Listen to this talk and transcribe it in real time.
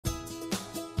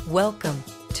Welcome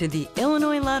to the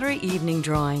Illinois Lottery Evening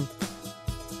Drawing.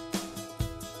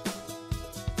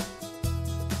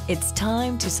 It's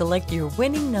time to select your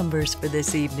winning numbers for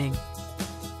this evening.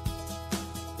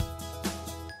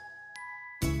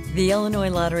 The Illinois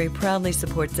Lottery proudly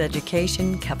supports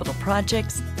education, capital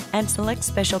projects, and selects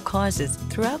special causes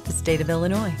throughout the state of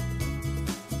Illinois.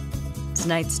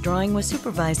 Tonight's drawing was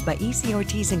supervised by E.C.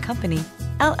 Ortiz & Company,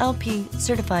 LLP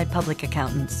Certified Public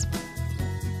Accountants.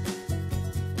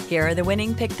 Here are the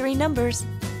winning Pick 3 numbers: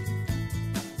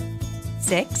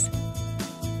 6,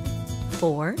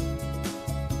 4,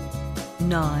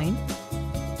 9,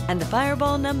 and the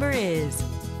fireball number is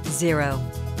 0.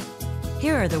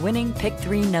 Here are the winning Pick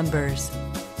 3 numbers: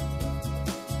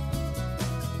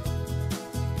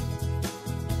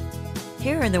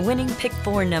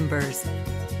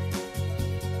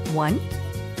 1,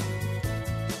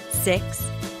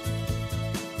 6,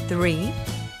 3,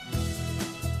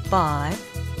 5,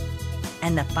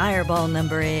 and the fireball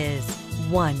number is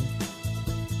 1.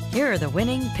 Here are the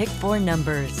winning Pick 4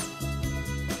 numbers: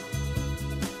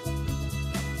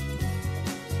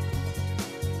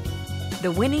 20.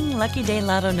 The winning Lucky Day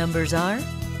Lotto numbers are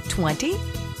 20,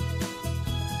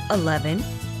 11,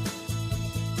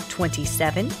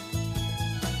 27,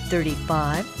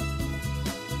 35,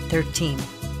 13.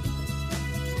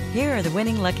 Here are the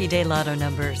winning Lucky Day Lotto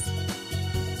numbers: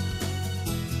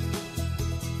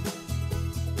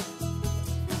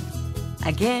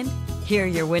 'Again, here are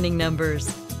your winning numbers: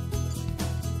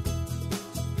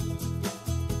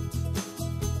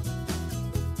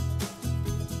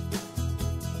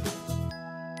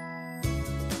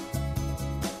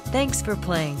 'Thanks for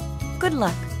playing. Good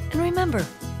luck, and remember,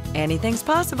 anything's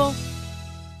possible.